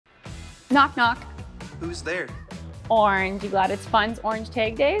Knock, knock. Who's there? Orange. You glad it's FUN's Orange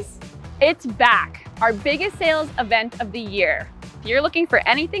Tag Days? It's back, our biggest sales event of the year. If you're looking for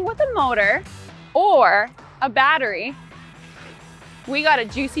anything with a motor or a battery, we got a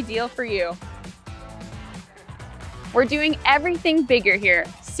juicy deal for you. We're doing everything bigger here.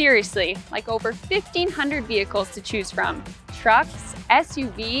 Seriously, like over 1,500 vehicles to choose from. Trucks,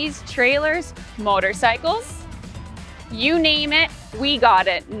 SUVs, trailers, motorcycles. You name it, we got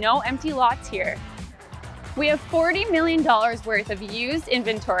it. No empty lots here. We have $40 million worth of used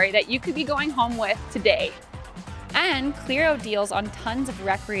inventory that you could be going home with today. And clear out deals on tons of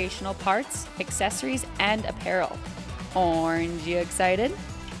recreational parts, accessories, and apparel. Orange, you excited?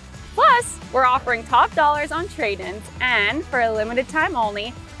 Plus, we're offering top dollars on trade-ins and, for a limited time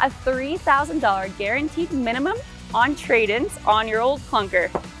only, a $3,000 guaranteed minimum on trade-ins on your old clunker.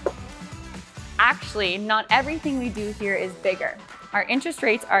 Actually, not everything we do here is bigger. Our interest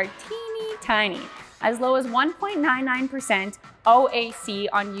rates are teeny tiny, as low as 1.99% OAC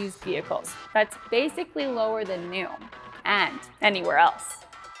on used vehicles. That's basically lower than new and anywhere else.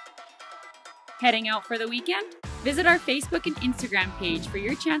 Heading out for the weekend? Visit our Facebook and Instagram page for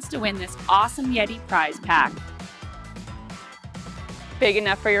your chance to win this awesome Yeti prize pack. Big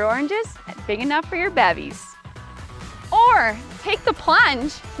enough for your oranges and big enough for your bevies. Or take the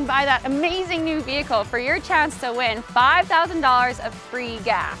plunge and buy that amazing new vehicle for your chance to win $5,000 of free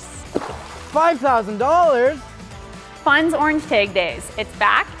gas. $5,000? FUN's Orange Tag Days. It's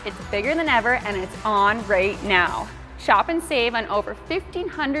back, it's bigger than ever, and it's on right now. Shop and save on over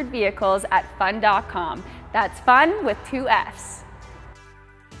 1,500 vehicles at fun.com. That's FUN with 2 Fs.